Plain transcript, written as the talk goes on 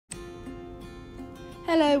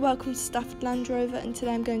Hello, welcome to Stafford Land Rover, and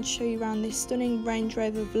today I'm going to show you around this stunning Range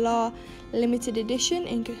Rover Velar limited edition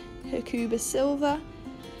in Hakuba Silver.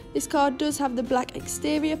 This car does have the black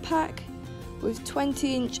exterior pack with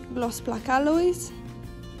 20-inch gloss black alloys,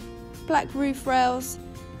 black roof rails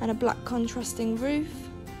and a black contrasting roof.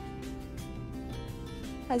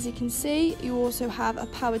 As you can see, you also have a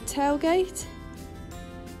powered tailgate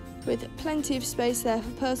with plenty of space there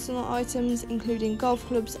for personal items including golf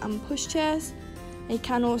clubs and pushchairs. You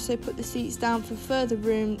can also put the seats down for further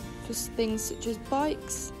room for things such as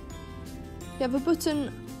bikes. You have a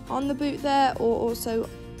button on the boot there or also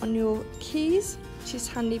on your keys, which is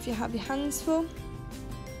handy if you have your hands full.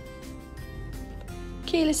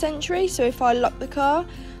 Keyless entry, so if I lock the car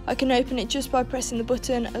I can open it just by pressing the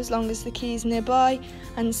button as long as the key is nearby,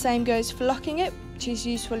 and the same goes for locking it, which is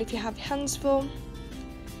useful if you have your hands full.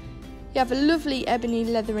 You have a lovely ebony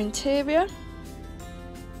leather interior,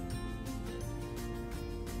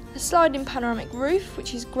 a sliding panoramic roof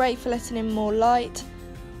which is great for letting in more light,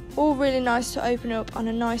 all really nice to open up on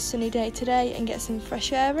a nice sunny day today and get some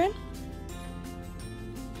fresh air in.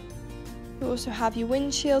 You also have your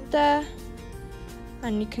windshield there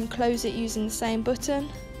and you can close it using the same button.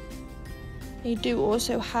 You do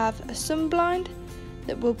also have a sun blind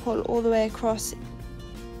that will pull all the way across.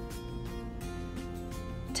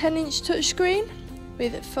 10-inch touchscreen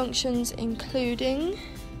with functions including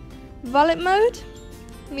valet mode,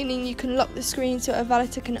 meaning you can lock the screen so a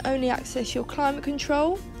valeter can only access your climate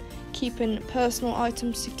control, keeping personal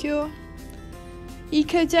items secure.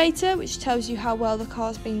 Eco data, which tells you how well the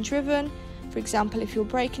car's been driven, for example if you're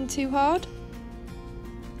braking too hard.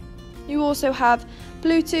 You also have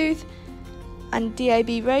Bluetooth and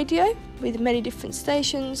DAB radio with many different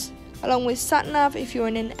stations, along with sat-nav if you're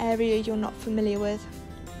in an area you're not familiar with.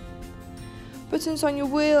 Buttons on your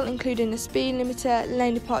wheel including a speed limiter,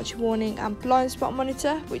 lane departure warning and blind spot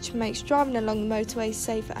monitor, which makes driving along the motorway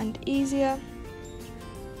safer and easier.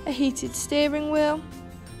 A heated steering wheel,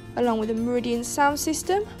 along with a Meridian sound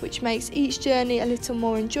system, which makes each journey a little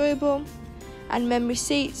more enjoyable, and memory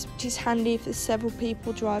seats, which is handy for several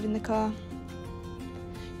people driving the car.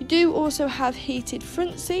 You do also have heated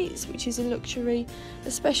front seats, which is a luxury,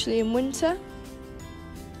 especially in winter.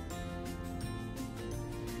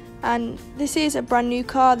 And this is a brand new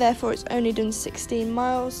car, therefore it's only done 16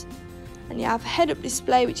 miles. And you have a head-up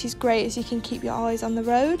display, which is great as you can keep your eyes on the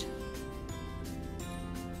road.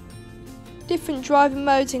 Different driving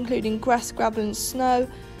modes including grass, gravel and snow,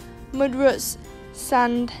 mud ruts,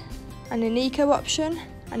 sand and an eco option,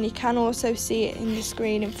 and you can also see it in the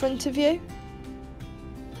screen in front of you.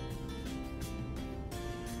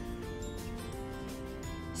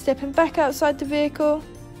 Stepping back outside the vehicle,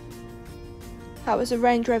 that was a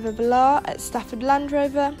Range Rover Velar at Stafford Land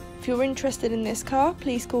Rover. If you're interested in this car,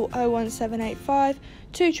 please call 01785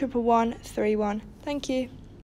 211 31. Thank you.